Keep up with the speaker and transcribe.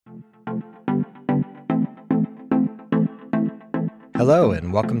Hello,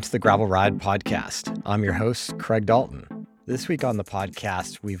 and welcome to the Gravel Ride Podcast. I'm your host, Craig Dalton. This week on the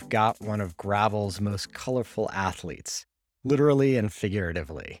podcast, we've got one of gravel's most colorful athletes, literally and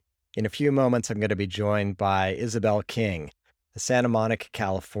figuratively. In a few moments, I'm going to be joined by Isabel King, a Santa Monica,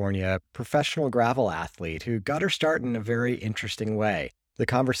 California professional gravel athlete who got her start in a very interesting way. The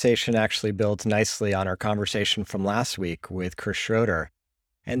conversation actually builds nicely on our conversation from last week with Chris Schroeder,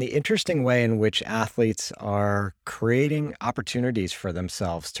 and the interesting way in which athletes are creating opportunities for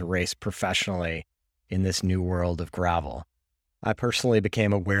themselves to race professionally in this new world of gravel. I personally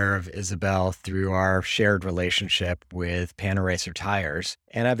became aware of Isabel through our shared relationship with Panaracer Tires,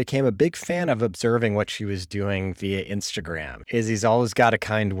 and I became a big fan of observing what she was doing via Instagram. Izzy's always got a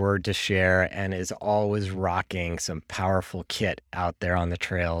kind word to share and is always rocking some powerful kit out there on the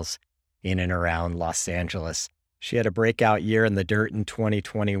trails in and around Los Angeles. She had a breakout year in the dirt in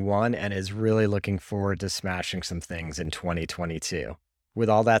 2021 and is really looking forward to smashing some things in 2022. With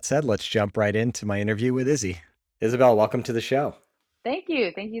all that said, let's jump right into my interview with Izzy. Isabel, welcome to the show. Thank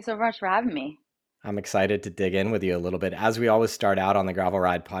you. Thank you so much for having me. I'm excited to dig in with you a little bit. As we always start out on the Gravel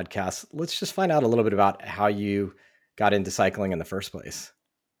Ride podcast, let's just find out a little bit about how you got into cycling in the first place.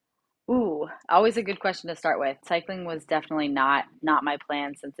 Ooh, always a good question to start with. Cycling was definitely not my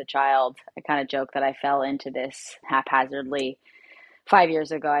plan since a child. I kind of joke that I fell into this haphazardly. 5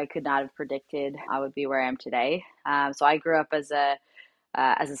 years ago, I could not have predicted I would be where I am today. So I grew up as a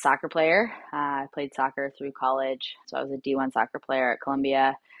soccer player. I played soccer through college. So I was a D1 soccer player at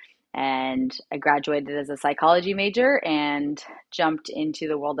Columbia. And I graduated as a psychology major and jumped into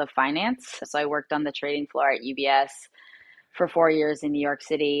the world of finance. So I worked on the trading floor at UBS for 4 years in New York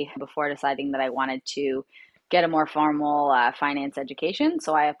City before deciding that I wanted to get a more formal finance education.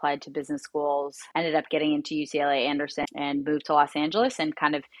 So I applied to business schools, ended up getting into UCLA Anderson and moved to Los Angeles. And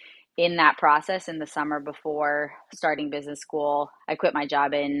kind of in that process, in the summer before starting business school, I quit my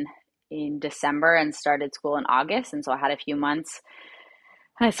job in December and started school in August. And so I had a few months.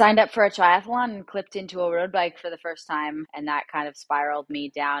 I signed up for a triathlon and clipped into a road bike for the first time. And that kind of spiraled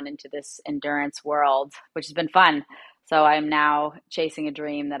me down into this endurance world, which has been fun. So I'm now chasing a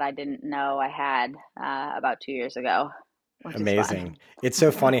dream that I didn't know I had about 2 years ago, which Amazing. is fun. It's so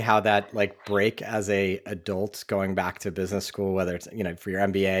funny how that break as a adult going back to business school, whether it's, for your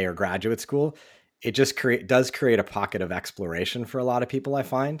MBA or graduate school, it just does create a pocket of exploration for a lot of people, I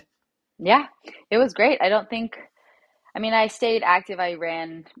find. Yeah, it was great. I stayed active. I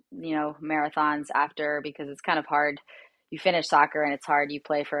ran, marathons after because it's kind of hard. You finish soccer and it's hard. You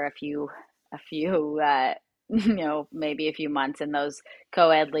play for a few, maybe a few months in those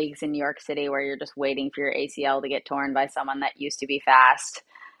co-ed leagues in New York City where you're just waiting for your ACL to get torn by someone that used to be fast.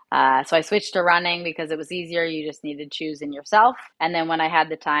 So I switched to running because it was easier. You just needed to choose in yourself. And then when I had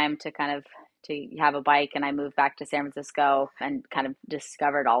the time to to have a bike, and I moved back to San Francisco and kind of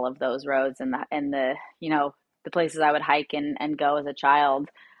discovered all of those roads and the places I would hike and go as a child,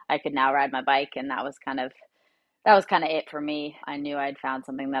 I could now ride my bike. And that was kind of it for me. I knew I'd found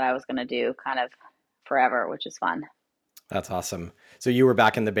something that I was going to do kind of forever, which is fun. That's awesome. So you were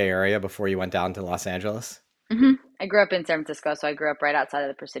back in the Bay Area before you went down to Los Angeles? I grew up in San Francisco, so I grew up right outside of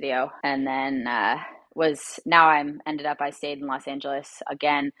the Presidio, and then I stayed in Los Angeles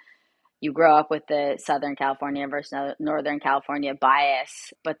again. You grow up with the Southern California versus Northern California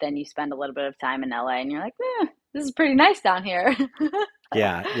bias, but then you spend a little bit of time in LA, and you're like, this is pretty nice down here.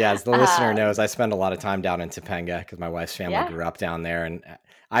 Yeah. As the listener knows, I spend a lot of time down in Topanga because my wife's family Yeah, grew up down there. And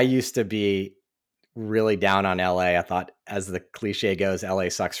I used to be really down on LA. I thought, as the cliche goes, LA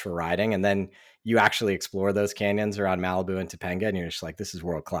sucks for riding. And then you actually explore those canyons around Malibu and Topanga, and you're just like, this is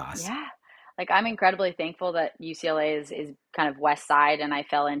world class. yeah. Like I'm incredibly thankful that UCLA is kind of West Side, and I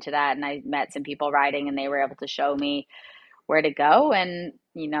fell into that, and I met some people riding, and they were able to show me where to go. And,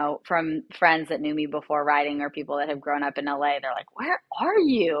 from friends that knew me before riding or people that have grown up in LA, they're like, where are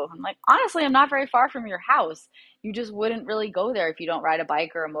you? I'm like, honestly, I'm not very far from your house. You just wouldn't really go there if you don't ride a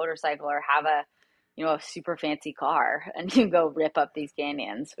bike or a motorcycle or have a super fancy car and you go rip up these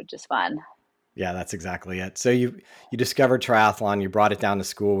canyons, which is fun. Yeah, that's exactly it. So you discovered triathlon, you brought it down to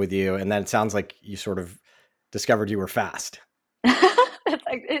school with you, and then it sounds like you sort of discovered you were fast.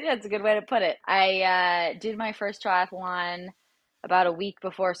 That's a good way to put it. I did my first triathlon about a week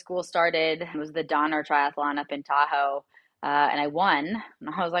before school started. It was the Donner Triathlon up in Tahoe. And I won. And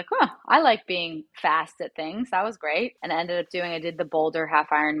I was like, I like being fast at things. That was great. And I did the Boulder Half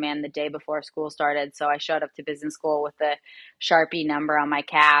Ironman the day before school started. So I showed up to business school with the Sharpie number on my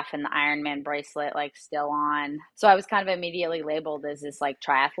calf and the Ironman bracelet still on. So I was kind of immediately labeled as this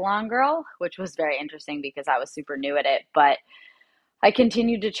triathlon girl, which was very interesting because I was super new at it. But I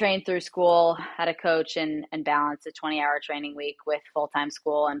continued to train through school, had a coach, and balance a 20-hour training week with full-time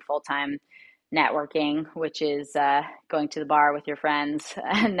school and full-time networking, which is going to the bar with your friends.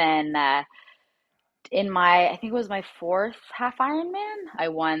 And then in I think it was my fourth half Ironman, I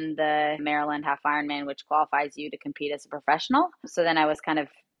won the Maryland half Ironman, which qualifies you to compete as a professional. So then I was kind of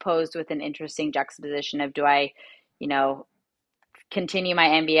posed with an interesting juxtaposition of, do I, you know, continue my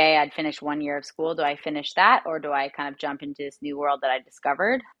MBA? I'd finished 1 year of school. Do I finish that, or do I kind of jump into this new world that I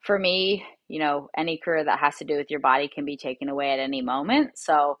discovered? For me, any career that has to do with your body can be taken away at any moment.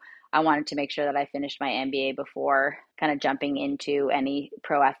 So I wanted to make sure that I finished my MBA before kind of jumping into any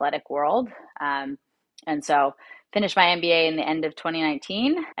pro athletic world. And so finished my MBA in the end of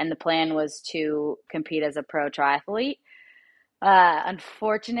 2019, and the plan was to compete as a pro triathlete.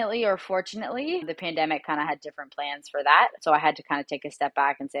 Unfortunately or fortunately, the pandemic kind of had different plans for that. So I had to kind of take a step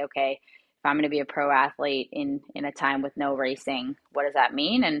back and say, okay, if I'm going to be a pro athlete in a time with no racing, what does that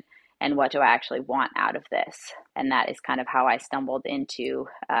mean? And what do I actually want out of this? And that is kind of how I stumbled into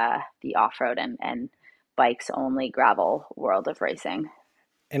the off-road and bikes only gravel world of racing.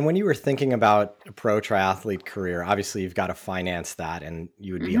 And when you were thinking about a pro triathlete career, obviously you've got to finance that and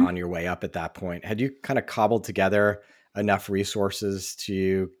you would be on your way up at that point. Had you kind of cobbled together enough resources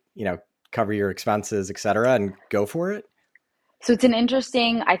to, cover your expenses, et cetera, and go for it? So it's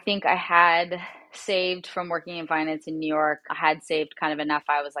I think I had saved from working in finance in New York. I had saved kind of enough.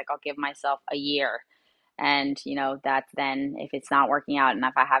 I was like, I'll give myself a year. And, that's then if it's not working out and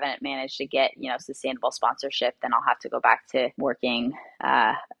if I haven't managed to get, sustainable sponsorship, then I'll have to go back to working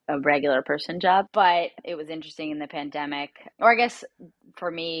a regular person job. But it was interesting in the pandemic, or I guess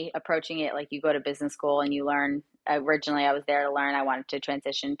for me, approaching it like you go to business school and you learn. Originally, I was there to learn. I wanted to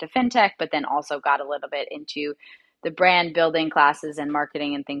transition to fintech, but then also got a little bit into the brand building classes and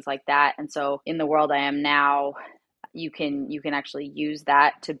marketing and things like that. And so in the world I am now, you can actually use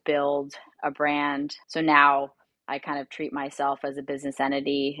that to build a brand. So now I kind of treat myself as a business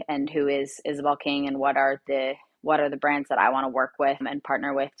entity, and who is Isabel King, and what are the brands that I want to work with and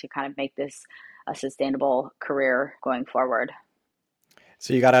partner with to kind of make this a sustainable career going forward.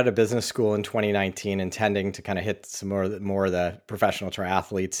 So you got out of business school in 2019, intending to kind of hit some more of the professional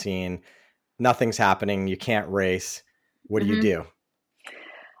triathlete scene. Nothing's happening. You can't race. What do you do?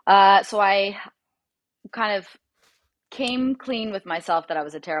 So I kind of came clean with myself that I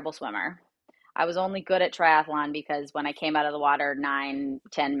was a terrible swimmer. I was only good at triathlon because when I came out of the water 9-10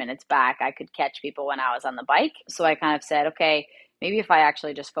 minutes back, I could catch people when I was on the bike. So I kind of said, okay, maybe if I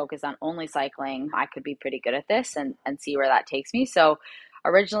actually just focus on only cycling, I could be pretty good at this and see where that takes me. So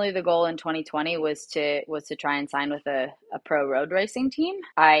originally the goal in 2020 was to try and sign with a pro road racing team.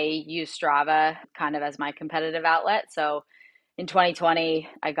 I used Strava kind of as my competitive outlet. So in 2020,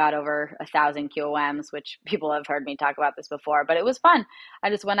 I got over 1,000 QOMs, which people have heard me talk about this before, but it was fun. I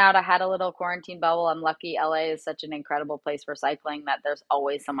just went out. I had a little quarantine bubble. I'm lucky. LA is such an incredible place for cycling that there's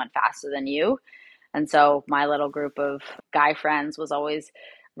always someone faster than you. And so my little group of guy friends was always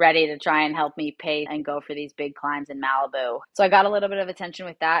ready to try and help me pace and go for these big climbs in Malibu. So I got a little bit of attention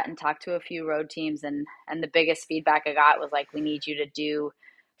with that and talked to a few road teams. And the biggest feedback I got was like, we need you to do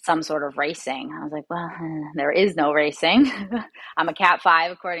some sort of racing. I was like, well, there is no racing. I'm a Cat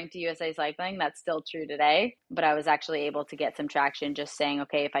 5 according to USA Cycling. That's still true today. But I was actually able to get some traction just saying,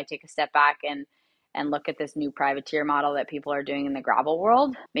 okay, if I take a step back and look at this new privateer model that people are doing in the gravel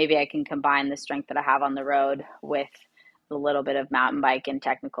world, maybe I can combine the strength that I have on the road with the little bit of mountain bike and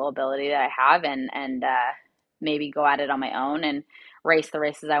technical ability that I have, and maybe go at it on my own and race the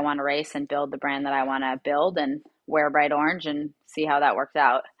races I want to race and build the brand that I want to build and wear bright orange and see how that works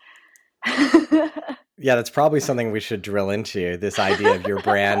out. Yeah, that's probably something we should drill into, this idea of your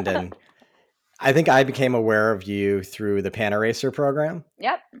brand. And I think I became aware of you through the Panaracer program.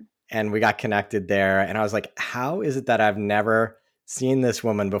 Yep. And we got connected there. And I was like, how is it that I've never seen this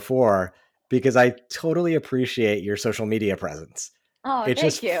woman before? Because I totally appreciate your social media presence. Oh, it's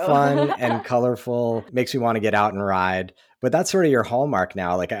thank just you. fun and colorful, makes me want to get out and ride. But that's sort of your hallmark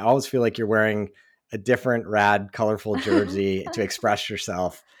now. Like I always feel like you're wearing a different rad, colorful jersey to express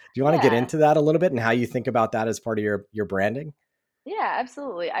yourself. Do you want to get into that a little bit and how you think about that as part of your branding? Yeah,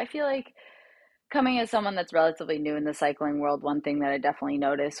 absolutely. I feel like coming as someone that's relatively new in the cycling world, one thing that I definitely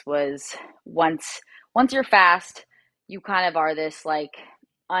noticed was once you're fast, you kind of are this like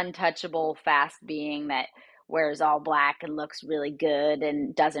untouchable fast being that wears all black and looks really good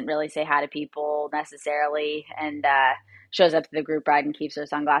and doesn't really say hi to people necessarily, and shows up to the group ride and keeps her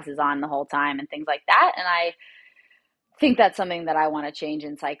sunglasses on the whole time and things like that. And I think that's something that I want to change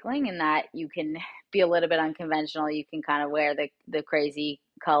in cycling, in that you can be a little bit unconventional. You can kind of wear the crazy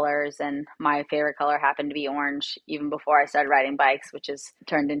colors, and my favorite color happened to be orange even before I started riding bikes, which has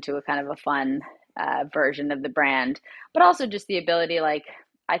turned into a kind of a fun version of the brand. But also just the ability, like,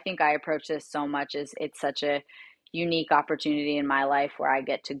 I think I approach this so much as it's such a unique opportunity in my life where I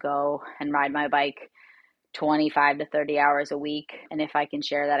get to go and ride my bike 25 to 30 hours a week. And if I can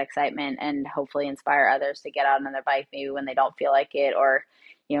share that excitement and hopefully inspire others to get out on their bike, maybe when they don't feel like it, or,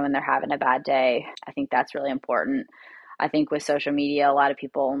 when they're having a bad day, I think that's really important. I think with social media, a lot of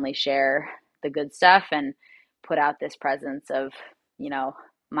people only share the good stuff and put out this presence of,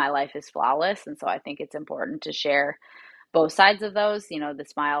 my life is flawless. And so I think it's important to share both sides of those. The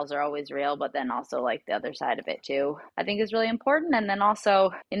smiles are always real, but then also like the other side of it too, I think is really important. And then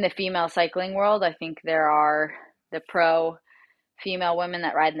also in the female cycling world, I think there are the pro female women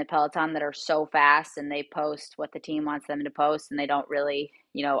that ride in the peloton that are so fast, and they post what the team wants them to post, and they don't really,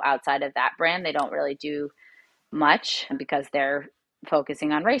 outside of that brand, they don't really do much because they're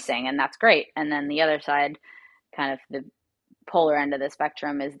focusing on racing, and that's great. And then the other side, kind of the polar end of the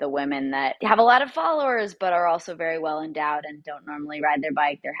spectrum, is the women that have a lot of followers but are also very well endowed and don't normally ride their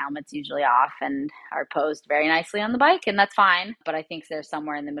bike. Their helmet's usually off and are posed very nicely on the bike, and that's fine. But I think there's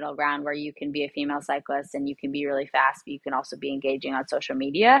somewhere in the middle ground where you can be a female cyclist and you can be really fast, but you can also be engaging on social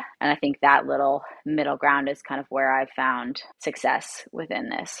media. And I think that little middle ground is kind of where I've found success within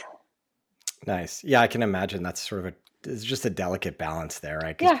this. Nice. Yeah, I can imagine that's sort of it's just a delicate balance there,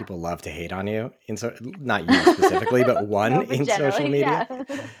 right? Because people love to hate on you. And so not you specifically, but in social media.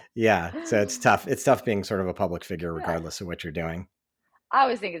 Yeah. So it's tough. It's tough being sort of a public figure, regardless of what you're doing. I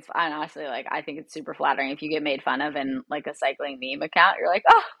always think honestly, like, I think it's super flattering if you get made fun of in like a cycling meme account. You're like,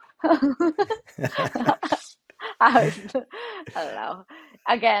 oh, I don't know.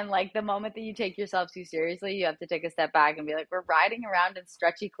 Again, like, the moment that you take yourself too seriously, you have to take a step back and be like, we're riding around in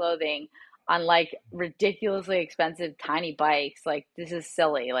stretchy clothing on like ridiculously expensive tiny bikes. Like, this is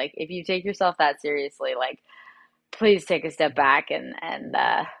silly. Like, if you take yourself that seriously, like, please take a step back and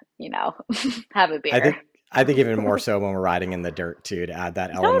have a beer. I think even more so when we're riding in the dirt too, to add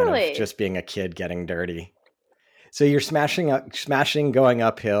that element of just being a kid getting dirty. So you're smashing, going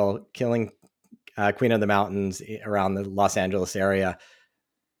uphill, killing Queen of the Mountains around the Los Angeles area.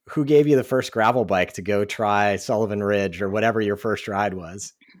 Who gave you the first gravel bike to go try Sullivan Ridge or whatever your first ride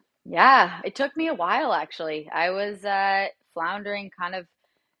was? Yeah, it took me a while, actually. I was floundering kind of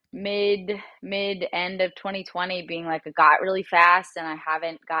mid end of 2020, being like, I got really fast and I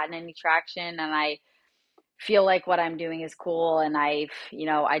haven't gotten any traction, and I feel like what I'm doing is cool. And I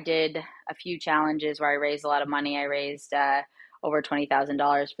did a few challenges where I raised a lot of money. I raised over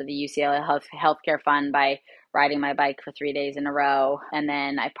 $20,000 for the UCLA Healthcare Fund by riding my bike for 3 days in a row. And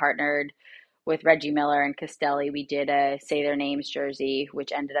then I partnered with Reggie Miller and Castelli. We did a Say Their Names jersey,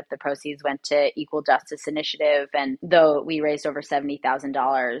 which ended up, the proceeds went to Equal Justice Initiative. And though we raised over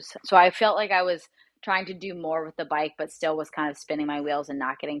 $70,000. So I felt like I was trying to do more with the bike, but still was kind of spinning my wheels and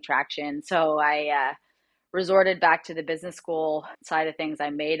not getting traction. So I resorted back to the business school side of things.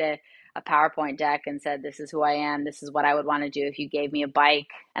 I made a PowerPoint deck and said, this is who I am. This is what I would want to do if you gave me a bike.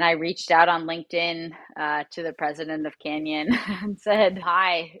 And I reached out on LinkedIn to the president of Canyon and said,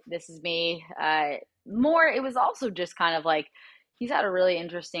 hi, this is me. It was also just kind of like, he's had a really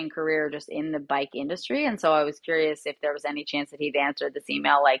interesting career just in the bike industry. And so I was curious if there was any chance that he'd answered this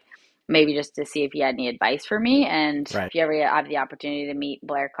email, like, maybe just to see if he had any advice for me. And if you ever have the opportunity to meet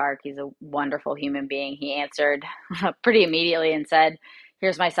Blair Clark, he's a wonderful human being. He answered pretty immediately and said,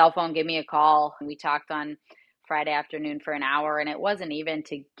 here's my cell phone, give me a call. And we talked on Friday afternoon for an hour, and it wasn't even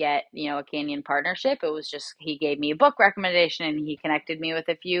to get, a Canyon partnership. It was just, he gave me a book recommendation and he connected me with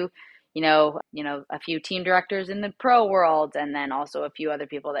a few, a few team directors in the pro world, and then also a few other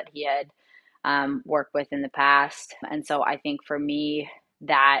people that he had worked with in the past. And so I think for me,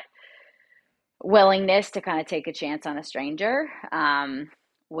 that willingness to kind of take a chance on a stranger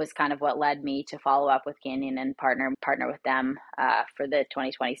was kind of what led me to follow up with Canyon and partner with them for the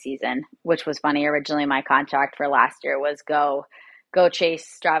 2020 season, which was funny. Originally, my contract for last year was go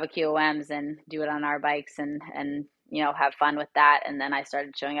chase Strava QOMs and do it on our bikes and have fun with that. And then I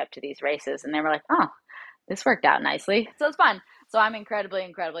started showing up to these races, and they were like, oh, this worked out nicely. So it's fun. So I'm incredibly,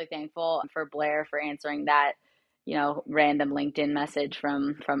 incredibly thankful for Blair for answering that random LinkedIn message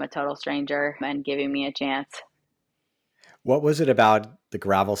from a total stranger and giving me a chance. What was it about the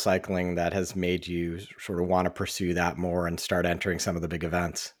gravel cycling that has made you sort of want to pursue that more and start entering some of the big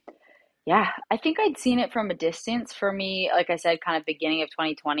events? Yeah, I think I'd seen it from a distance. For me, like I said, kind of beginning of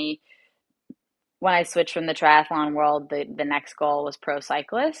 2020, when I switched from the triathlon world, the next goal was pro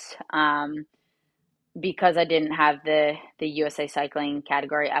cyclist. because I didn't have the USA Cycling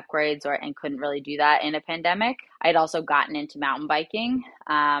category upgrades or and couldn't really do that in a pandemic. I'd also gotten into mountain biking,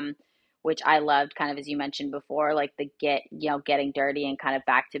 which I loved, kind of as you mentioned before, like the getting dirty and kind of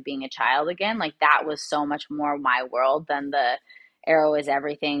back to being a child again. Like that was so much more my world than the arrow is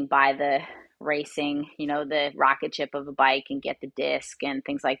everything by the racing, the rocket ship of a bike and get the disc and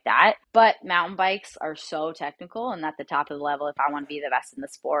things like that. But mountain bikes are so technical and at the top of the level. If I want to be the best in the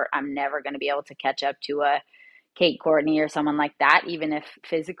sport, I'm never going to be able to catch up to a Kate Courtney or someone like that. Even if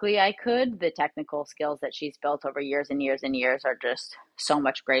physically I could, the technical skills that she's built over years and years and years are just so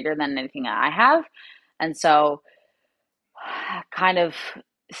much greater than anything I have. And so kind of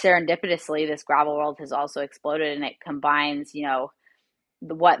serendipitously, this gravel world has also exploded, and it combines,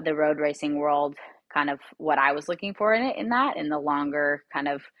 what the road racing world, kind of what I was looking for in it, in the longer kind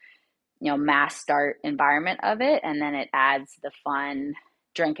of, mass start environment of it. And then it adds the fun,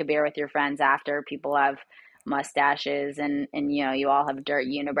 drink a beer with your friends after, people have mustaches and you all have dirt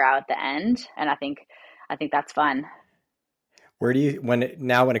unibrow at the end. And I think that's fun. Where do you when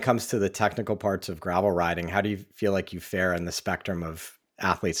it comes to the technical parts of gravel riding, how do you feel like you fare in the spectrum of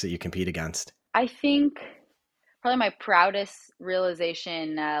athletes that you compete against? I think probably my proudest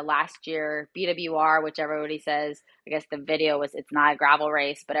realization last year, BWR, which everybody says, I guess the video was, it's not a gravel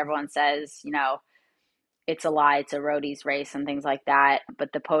race, but everyone says, it's a lie, it's a roadies race and things like that.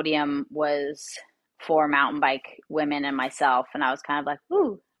 But the podium was for mountain bike women and myself. And I was kind of like,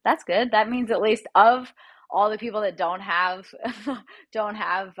 ooh, that's good. That means at least of all the people that don't have, don't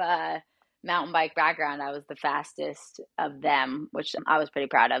have, mountain bike background, I was the fastest of them, which I was pretty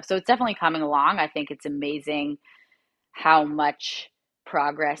proud of. So it's definitely coming along. I think it's amazing how much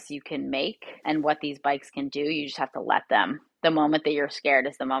progress you can make and what these bikes can do. You just have to let them. The moment that you're scared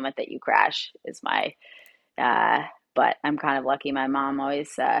is the moment that you crash, is my, uh, but I'm kind of lucky. My mom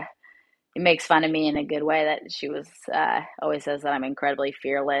always, it makes fun of me in a good way, that she was, always says that I'm incredibly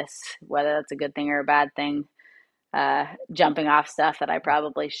fearless, whether that's a good thing or a bad thing, jumping off stuff that I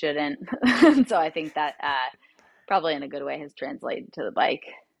probably shouldn't. So I think that, probably in a good way has translated to the bike.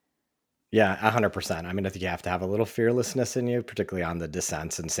 Yeah, 100%. I mean, I think you have to have a little fearlessness in you, particularly on the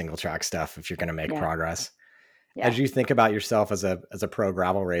descents and single track stuff if you're going to make Yeah. progress. Yeah. As you think about yourself as a pro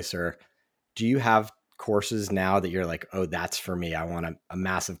gravel racer, do you have courses now that you're like, oh, that's for me? I want a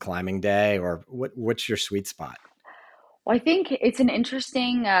massive climbing day, or what's your sweet spot? Well, I think it's an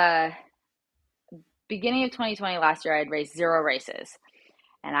interesting, beginning of 2020 last year, I had raced 0 races.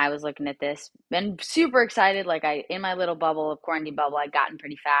 And I was looking at this, been super excited. Like in my little bubble of quarantine bubble, I'd gotten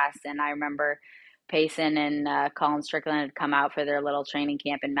pretty fast. And I remember Payson and Colin Strickland had come out for their little training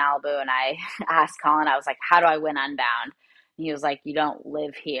camp in Malibu. And I asked Colin, I was like, how do I win Unbound? And he was like, you don't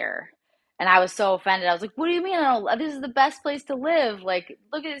live here. And I was so offended. I was like, what do you mean? This is the best place to live. Like,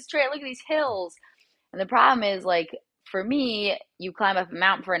 look at this trail, look at these hills. And the problem is, like, for me, you climb up a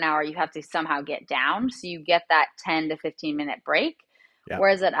mountain for an hour, you have to somehow get down. So you get that 10 to 15-minute break. Yeah.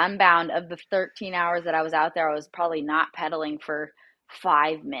 Whereas at Unbound, of the 13 hours that I was out there, I was probably not pedaling for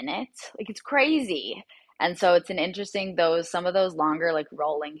 5 minutes. Like, it's crazy. And so it's an interesting, some of those longer, like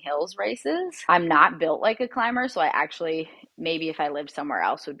rolling hills races. I'm not built like a climber. So I actually, maybe if I lived somewhere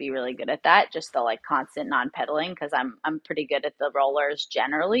else, would be really good at that. Just the like constant non pedaling, because I'm pretty good at the rollers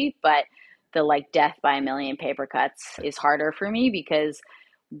generally. But the like death by a million paper cuts is harder for me, because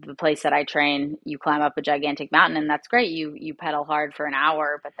the place that I train, you climb up a gigantic mountain and that's great. You pedal hard for an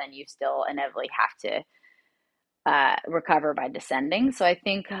hour, but then you still inevitably have to recover by descending. So I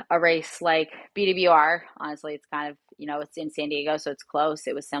think a race like BWR, honestly, it's kind of, it's in San Diego, so it's close.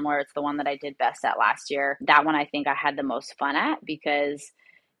 It was similar. It's the one that I did best at last year. That one I think I had the most fun at, because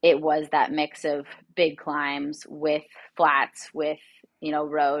it was that mix of big climbs with flats, with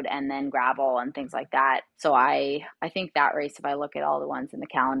road and then gravel and things like that. So I think that race, if I look at all the ones in the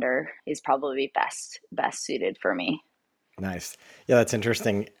calendar, is probably best suited for me. Nice. Yeah, that's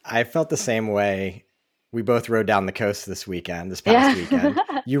interesting. I felt the same way. We both rode down the coast this past Yeah. weekend.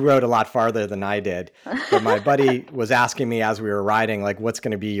 You rode a lot farther than I did, but my buddy was asking me as we were riding, like, what's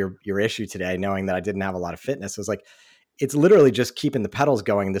going to be your issue today, knowing that I didn't have a lot of fitness. I was like, it's literally just keeping the pedals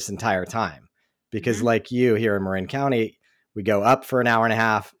going this entire time. Because Hmm. like you here in Marin County, we go up for an hour and a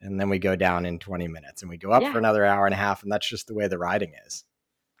half and then we go down in 20 minutes and we go up Yeah. for another hour and a half. And that's just the way the riding is.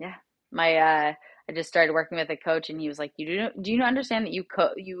 Yeah. My I just started working with a coach, and he was like, do you understand that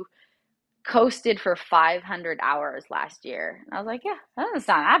you coasted for 500 hours last year? And I was like, yeah, that doesn't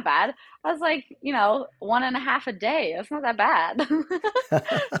sound that bad. I was like, 1.5 a day. That's not that bad.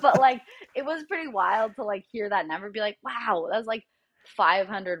 But like, it was pretty wild to like hear that number, be like, wow, that's like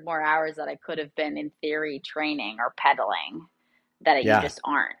 500 more hours that I could have been in theory training or pedaling, that you Yeah. just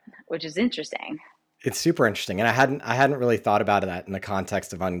aren't, which is interesting. It's super interesting. And I hadn't really thought about that in the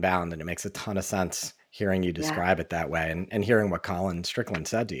context of Unbound. And it makes a ton of sense hearing you Yeah. describe it that way and hearing what Colin Strickland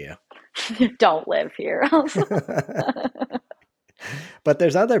said to you. Don't live here. But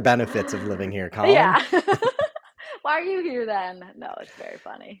there's other benefits of living here, Colin. Yeah. Why are you here then? No, it's very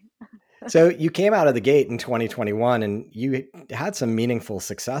funny. So you came out of the gate in 2021 and you had some meaningful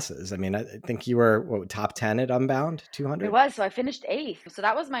successes. I mean, I think you were what, top 10 at Unbound It 200? was. So I finished eighth. So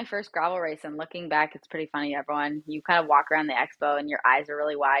that was my first gravel race. And looking back, it's pretty funny, everyone. You kind of walk around the expo and your eyes are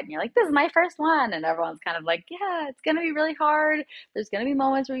really wide and you're like, this is my first one. And everyone's kind of like, yeah, it's going to be really hard. There's going to be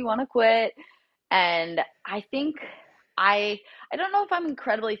moments where you want to quit. And I think I I don't know if I'm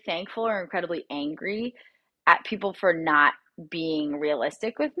incredibly thankful or incredibly angry at people for not being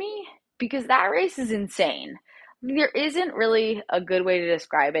realistic with me because that race is insane. There isn't really a good way to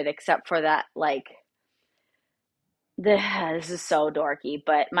describe it except for that like the, this is so dorky,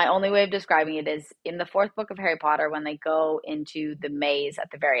 but my only way of describing it is in the fourth book of Harry Potter when they go into the maze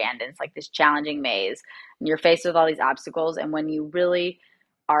at the very end, and it's like this challenging maze, and you're faced with all these obstacles, and when you really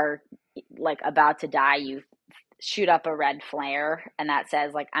are like about to die, you shoot up a red flare, and that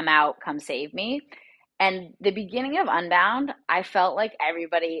says like "I'm out, come save me." And the beginning of Unbound, I felt like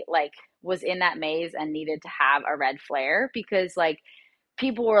everybody like was in that maze and needed to have a red flare because like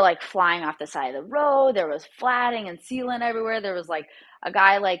people were like flying off the side of the road. There was flatting and sealant everywhere. There was like a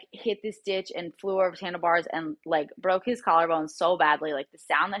guy like hit this ditch and flew over his handlebars and like broke his collarbone so badly. Like the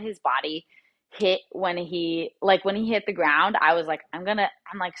sound that his body hit when he hit the ground, I was like, I'm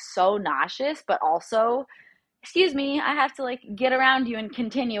like so nauseous, but also, excuse me, I have to like get around you and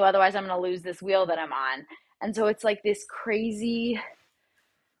continue. Otherwise, I'm gonna lose this wheel that I'm on. And so it's like this crazy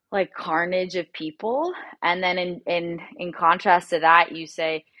like carnage of people. And then in contrast to that, you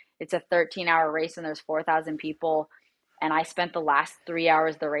say it's a 13-hour race and there's 4,000 people, and I spent the last 3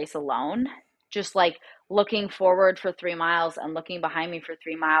 hours of the race alone, just like looking forward for 3 miles and looking behind me for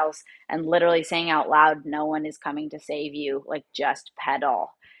 3 miles and literally saying out loud, no one is coming to save you, like just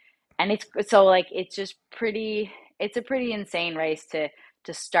pedal. And it's so like it's a pretty insane race to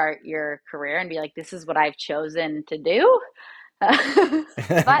start your career and be like, this is what I've chosen to do.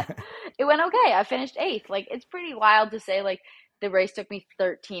 But it went okay. I finished eighth. Like it's pretty wild to say like the race took me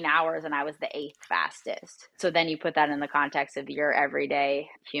 13 hours and I was the eighth fastest. So then you put that in the context of your everyday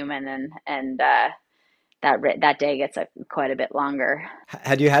human and that day gets quite a bit longer.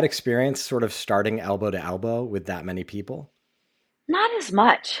 Had you had experience sort of starting elbow to elbow with that many people? Not as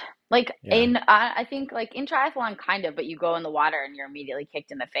much. Like Yeah. I think like in triathlon kind of, but you go in the water and you're immediately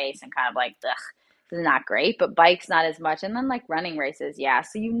kicked in the face and kind of like, ugh, this is not great. But bikes not as much, and then like running races, yeah.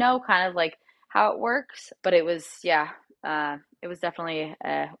 So you know kind of like how it works. But it was it was definitely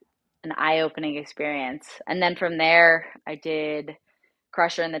an eye-opening experience. And then from there, I did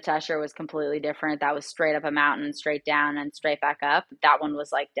Crusher and the Tusher was completely different. That was straight up a mountain, straight down, and straight back up. That one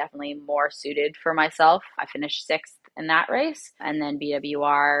was like definitely more suited for myself. I finished sixth in that race, and then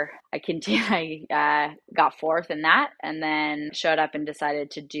BWR, I continued. I got fourth in that, and then showed up and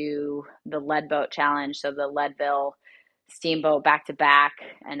decided to do the lead boat challenge. So the Leadville steamboat back to back,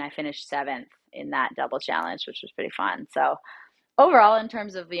 and I finished seventh in that double challenge, which was pretty fun. So overall, in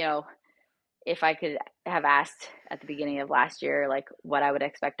terms of if I could have asked at the beginning of last year, like what I would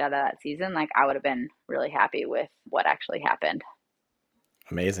expect out of that season, like I would have been really happy with what actually happened.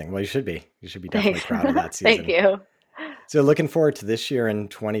 Amazing. Well, you should be. You should be definitely Thanks. proud of that Thank season. you. So looking forward to this year in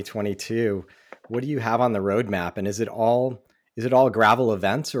 2022, what do you have on the roadmap? And is it all gravel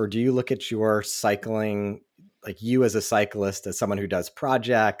events, or do you look at your cycling, like you as a cyclist, as someone who does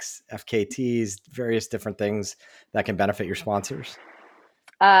projects, FKTs, various different things that can benefit your sponsors?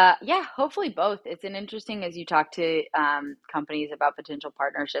 Yeah, hopefully both. It's an interesting as you talk to companies about potential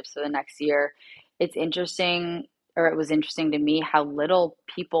partnerships for the next year. It's interesting, or it was interesting to me how little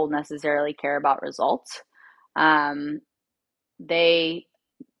people necessarily care about results. Um, they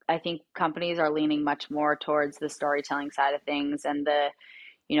I think companies are leaning much more towards the storytelling side of things and the,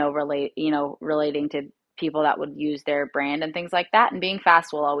 relating to people that would use their brand and things like that. And being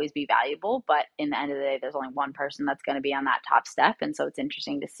fast will always be valuable, but in the end of the day, there's only one person that's going to be on that top step. And so it's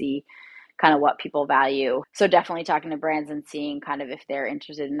interesting to see kind of what people value. So definitely talking to brands and seeing kind of if they're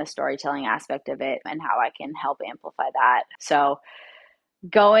interested in the storytelling aspect of it and how I can help amplify that. So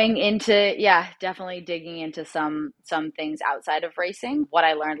going into, yeah, definitely digging into some things outside of racing. What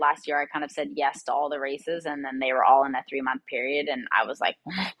I learned last year, I kind of said yes to all the races, and then they were all in a 3 month period, and I was like,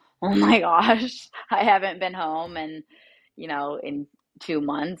 oh my gosh, I haven't been home and in 2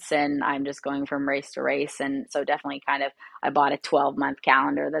 months, and I'm just going from race to race. And so definitely kind of I bought a 12-month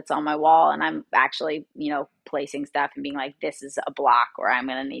calendar that's on my wall, and I'm actually placing stuff and being like, this is a block where I'm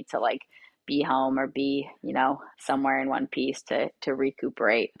going to need to like be home or be, somewhere in one piece to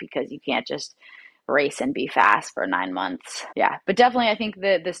recuperate, because you can't just race and be fast for 9 months. Yeah. But definitely I think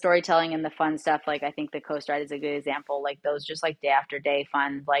the storytelling and the fun stuff, like I think the coast ride is a good example. Like those just like day after day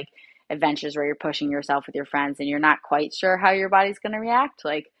fun, like adventures where you're pushing yourself with your friends and you're not quite sure how your body's gonna react.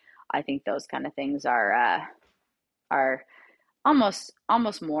 Like I think those kind of things are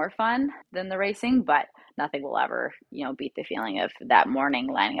almost more fun than the racing, but nothing will ever, beat the feeling of that morning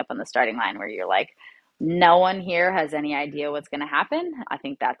lining up on the starting line where you're like, no one here has any idea what's going to happen. I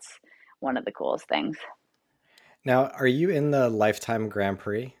think that's one of the coolest things. Now, are you in the Lifetime Grand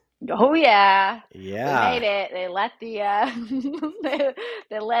Prix? Oh yeah, we Yeah. made it. They let the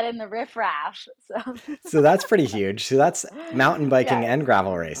they let in the riffraff. So So that's pretty huge. So that's mountain biking yeah, and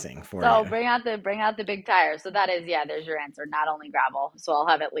gravel racing for so you. bring out the big tires. So that is, yeah, there's your answer. Not only gravel. So I'll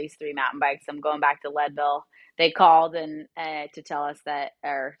have at least 3 mountain bikes. I'm going back to Leadville. They called and to tell us that,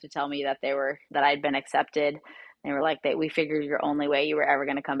 or to tell me that that I'd been accepted. They were like, we figured your only way you were ever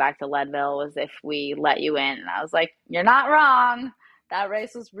going to come back to Leadville was if we let you in. And I was like, you're not wrong. That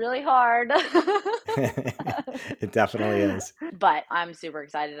race was really hard. It definitely is. But I'm super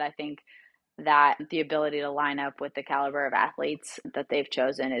excited. I think that the ability to line up with the caliber of athletes that they've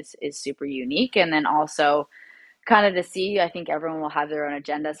chosen is super unique. And then also kind of to see, I think everyone will have their own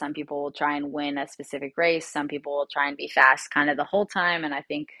agenda. Some people will try and win a specific race. Some people will try and be fast kind of the whole time. And I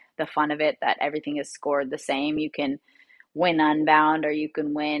think the fun of it, that everything is scored the same. You can win Unbound or you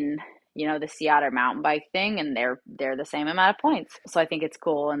can win, the Sea Otter mountain bike thing, and they're the same amount of points. So I think it's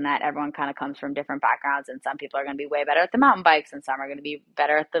cool in that everyone kind of comes from different backgrounds, and some people are going to be way better at the mountain bikes, and some are going to be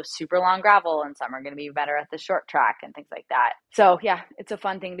better at the super long gravel, and some are going to be better at the short track and things like that. So yeah, it's a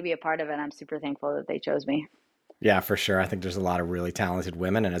fun thing to be a part of, and I'm super thankful that they chose me. Yeah, for sure. I think there's a lot of really talented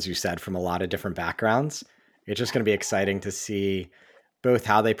women. And as you said, from a lot of different backgrounds, it's just going to be exciting to see both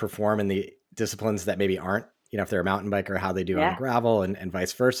how they perform in the disciplines that maybe aren't, if they're a mountain biker, how they do on Yeah. gravel and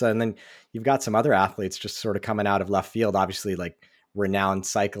vice versa. And then you've got some other athletes just sort of coming out of left field, obviously like renowned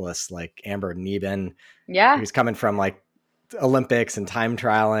cyclists like Amber Neben, Yeah. who's coming from like Olympics and time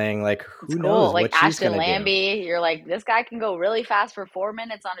trialing. Like It's who cool. knows Like what she's Ashton going to do? Lambie, you're like, this guy can go really fast for 4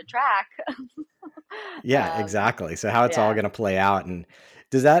 minutes on a track. Yeah, um, exactly. So how it's all yeah. going to play out, and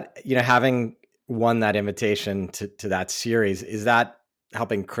does that, having won that invitation to that series, is that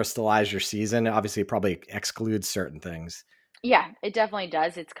helping crystallize your season? Obviously, it probably excludes certain things. Yeah, it definitely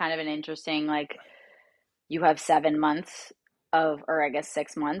does. It's kind of an interesting, like, you have 7 months or I guess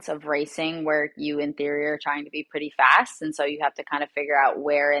 6 months of racing where you, in theory, are trying to be pretty fast. And so you have to kind of figure out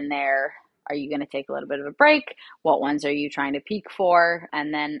where in there are you going to take a little bit of a break? What ones are you trying to peak for?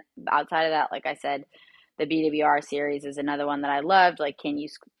 And then outside of that, like I said, the BWR series is another one that I loved. Like, can you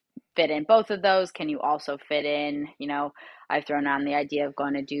fit in both of those? Can you also fit in, I've thrown on the idea of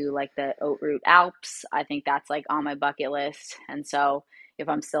going to do like the Haute Route Alps. I think that's like on my bucket list. And so if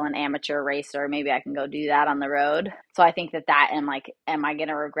I'm still an amateur racer, maybe I can go do that on the road. So I think that and like, am I going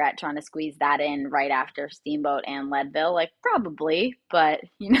to regret trying to squeeze that in right after Steamboat and Leadville? Like probably, but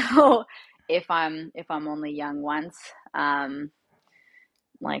if I'm only young once,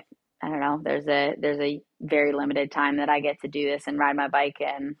 like I don't know, there's a very limited time that I get to do this and ride my bike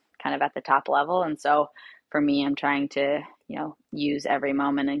and kind of at the top level. And so for me, I'm trying to, use every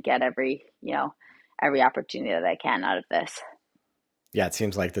moment and get every opportunity that I can out of this. Yeah, it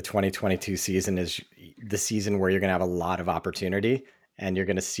seems like the 2022 season is the season where you're going to have a lot of opportunity, and you're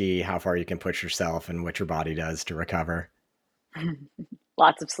going to see how far you can push yourself and what your body does to recover.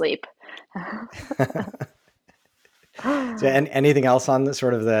 Lots of sleep. So, and anything else on the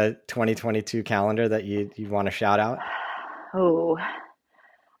sort of the 2022 calendar that you want to shout out? Oh,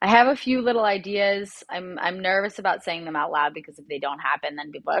 I have a few little ideas. I'm nervous about saying them out loud because if they don't happen,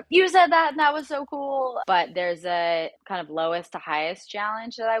 then people are like, you said that and that was so cool. But there's a kind of lowest to highest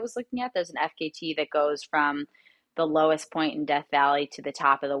challenge that I was looking at. There's an FKT that goes from the lowest point in Death Valley to the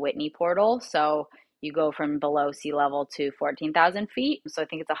top of the Whitney portal. So you go from below sea level to 14,000 feet. So I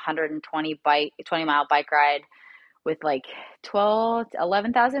think it's a 20-mile bike ride with like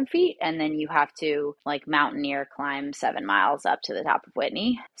 11,000 feet. And then you have to like mountaineer climb 7 miles up to the top of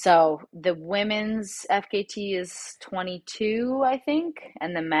Whitney. So the women's FKT is 22, I think.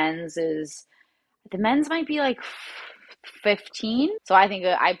 And the men's might be like 15. So I think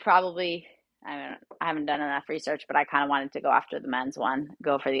I haven't done enough research, but I kind of wanted to go after the men's one,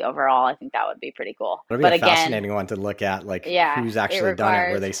 go for the overall. I think that would be pretty cool. It'll be But a again, fascinating one to look at, like yeah, who's it actually done it. Were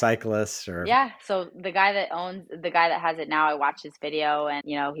requires they cyclists or? yeah, so the guy that has it now, I watched his video and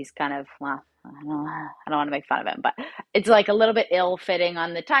he's kind of, well, I don't want to make fun of him, but it's like a little bit ill fitting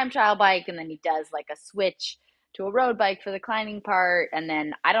on the time trial bike, and then he does like a switch to a road bike for the climbing part. And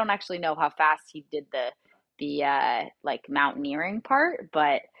then I don't actually know how fast he did the like mountaineering part,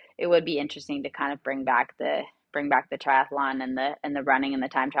 but it would be interesting to kind of bring back the triathlon and the running and the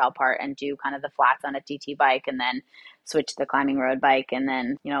time trial part and do kind of the flats on a TT bike and then switch to the climbing road bike and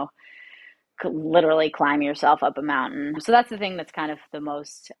then, literally climb yourself up a mountain. So that's the thing that's kind of the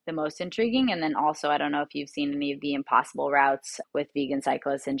most intriguing. And then also, I don't know if you've seen any of the impossible routes with vegan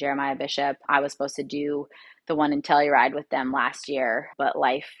cyclists and Jeremiah Bishop. I was supposed to do the one in Telluride with them last year, but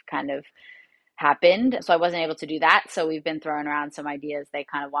life kind of happened. So I wasn't able to do that. So we've been throwing around some ideas. They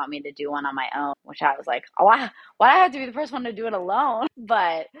kind of want me to do one on my own, which I was like, oh, why do I have to be the first one to do it alone?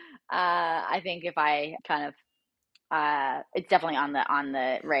 But I think if I kind of it's definitely on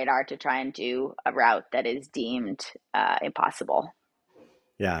the radar to try and do a route that is deemed impossible.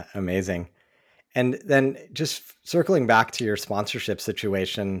 Yeah, amazing. And then just circling back to your sponsorship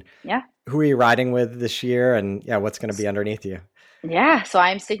situation, Yeah. who are you riding with this year? And yeah, what's going to be underneath you? Yeah, so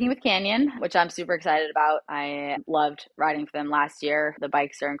I'm sticking with Canyon, which I'm super excited about. I loved riding for them last year. The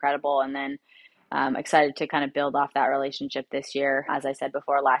bikes are incredible, and then excited to kind of build off that relationship this year. As I said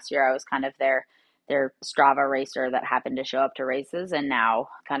before, last year I was kind of their Strava racer that happened to show up to races, and now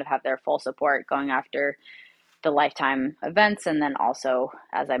kind of have their full support going after the lifetime events, and then also,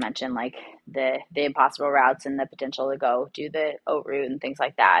 as I mentioned, like the impossible routes and the potential to go do the O route and things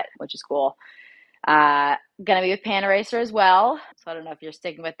like that, which is cool. Gonna be with Panaracer as well. So I don't know if you're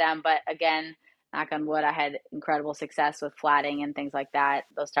sticking with them, but again, knock on wood, I had incredible success with flatting and things like that.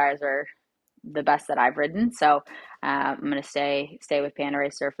 Those tires are the best that I've ridden. So I'm gonna stay with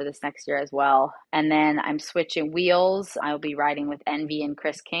Panaracer for this next year as well. And then I'm switching wheels. I'll be riding with Envy and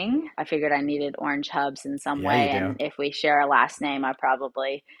Chris King. I figured I needed orange hubs in some Yeah, you way, do. and if we share a last name, I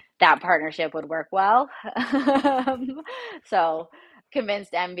probably that partnership would work well. So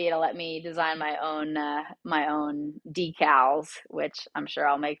convinced Envy to let me design my own decals, which I'm sure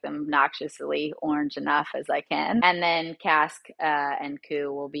I'll make them obnoxiously orange enough as I can. And then Cask and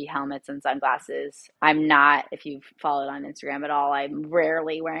Coup will be helmets and sunglasses. I'm not, if you've followed on Instagram at all, I'm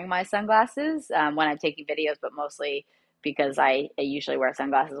rarely wearing my sunglasses when I'm taking videos, but mostly because I usually wear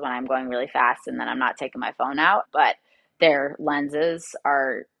sunglasses when I'm going really fast and then I'm not taking my phone out. But their lenses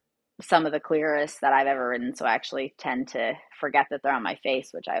are some of the clearest that I've ever ridden. So I actually tend to forget that they're on my face,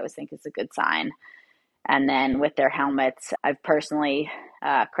 which I always think is a good sign. And then with their helmets, I've personally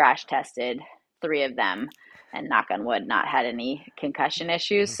crash tested 3 of them and knock on wood, not had any concussion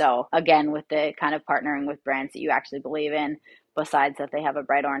issues. So again, with the kind of partnering with brands that you actually believe in, besides that they have a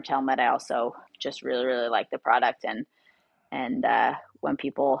bright orange helmet, I also just really, really like the product. And when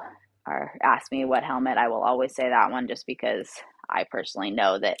people are ask me what helmet, I will always say that one just because I personally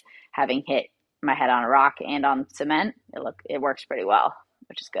know that having hit my head on a rock and on cement, it works pretty well,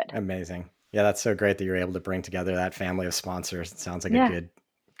 which is good. Amazing. Yeah, that's so great that you're able to bring together that family of sponsors. It sounds like a Yeah.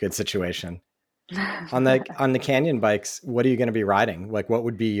 good situation. On the Canyon bikes, what are you going to be riding? Like, what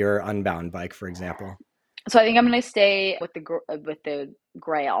would be your Unbound bike, for example? So I think I'm going to stay with the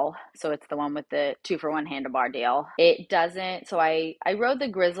Grail. So it's the one with the 2-for-1 handlebar deal. It doesn't. So I rode the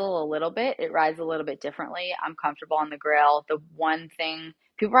Grizzle a little bit. It rides a little bit differently. I'm comfortable on the Grail. The one thing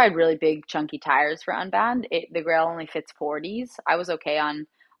people ride really big chunky tires for Unbound. The Grail only fits 40s. I was okay on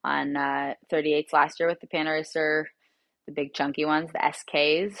 38s last year with the Panaracer, the big chunky ones, the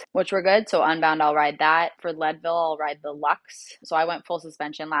SKs, which were good. So Unbound, I'll ride that. For Leadville, I'll ride the Lux. So I went full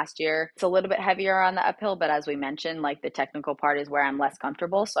suspension last year. It's a little bit heavier on the uphill, but as we mentioned, like the technical part is where I'm less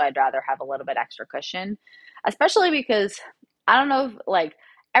comfortable. So I'd rather have a little bit extra cushion, especially because I don't know if like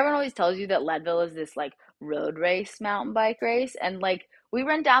everyone always tells you that Leadville is this like road race mountain bike race. And like we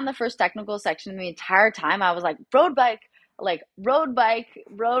went down the first technical section the entire time. I was like, road bike,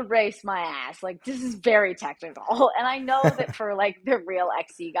 road race my ass. Like this is very technical. And I know that for like the real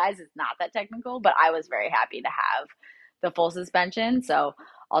XC guys, it's not that technical, but I was very happy to have the full suspension. So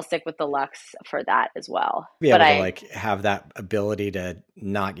I'll stick with the Lux for that as well. Be But able to I, like have that ability to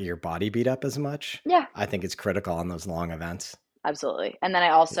not get your body beat up as much. yeah, I think it's critical on those long events. absolutely. And then I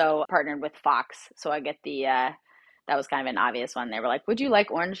also partnered with Fox. So I get that was kind of an obvious one. They were like, "Would you like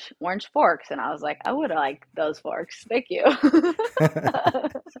orange forks?" And I was like, "I would like those forks. Thank you.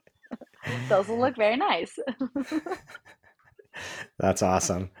 Those will look very nice." That's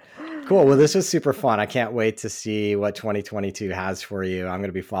awesome. Cool. Well, this was super fun. I can't wait to see what 2022 has for you. I'm going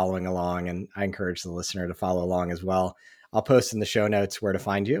to be following along, and I encourage the listener to follow along as well. I'll post in the show notes where to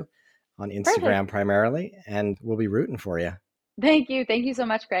find you on Perfect. Instagram primarily, and we'll be rooting for you. Thank you. Thank you so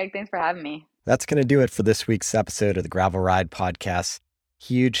much, Greg. Thanks for having me. That's going to do it for this week's episode of the Gravel Ride Podcast.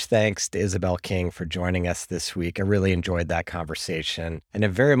 Huge thanks to Isabel King for joining us this week. I really enjoyed that conversation and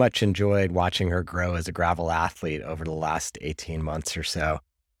have very much enjoyed watching her grow as a gravel athlete over the last 18 months or so.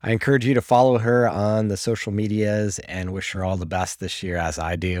 I encourage you to follow her on the social medias and wish her all the best this year, as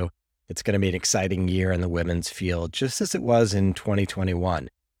I do. It's going to be an exciting year in the women's field, just as it was in 2021.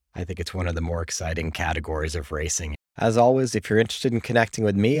 I think it's one of the more exciting categories of racing. As always, if you're interested in connecting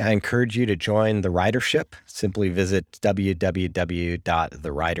with me, I encourage you to join the ridership. Simply visit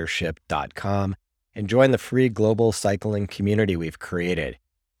www.theridership.com and join the free global cycling community we've created.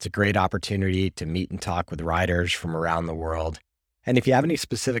 It's a great opportunity to meet and talk with riders from around the world. And if you have any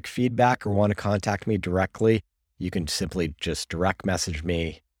specific feedback or want to contact me directly, you can simply just direct message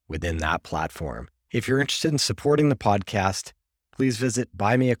me within that platform. If you're interested in supporting the podcast, please visit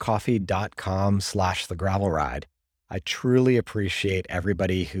buymeacoffee.com/thegravelride. I truly appreciate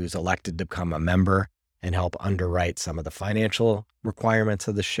everybody who's elected to become a member and help underwrite some of the financial requirements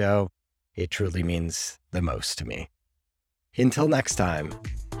of the show. It truly means the most to me. Until next time,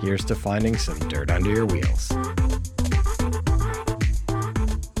 here's to finding some dirt under your wheels.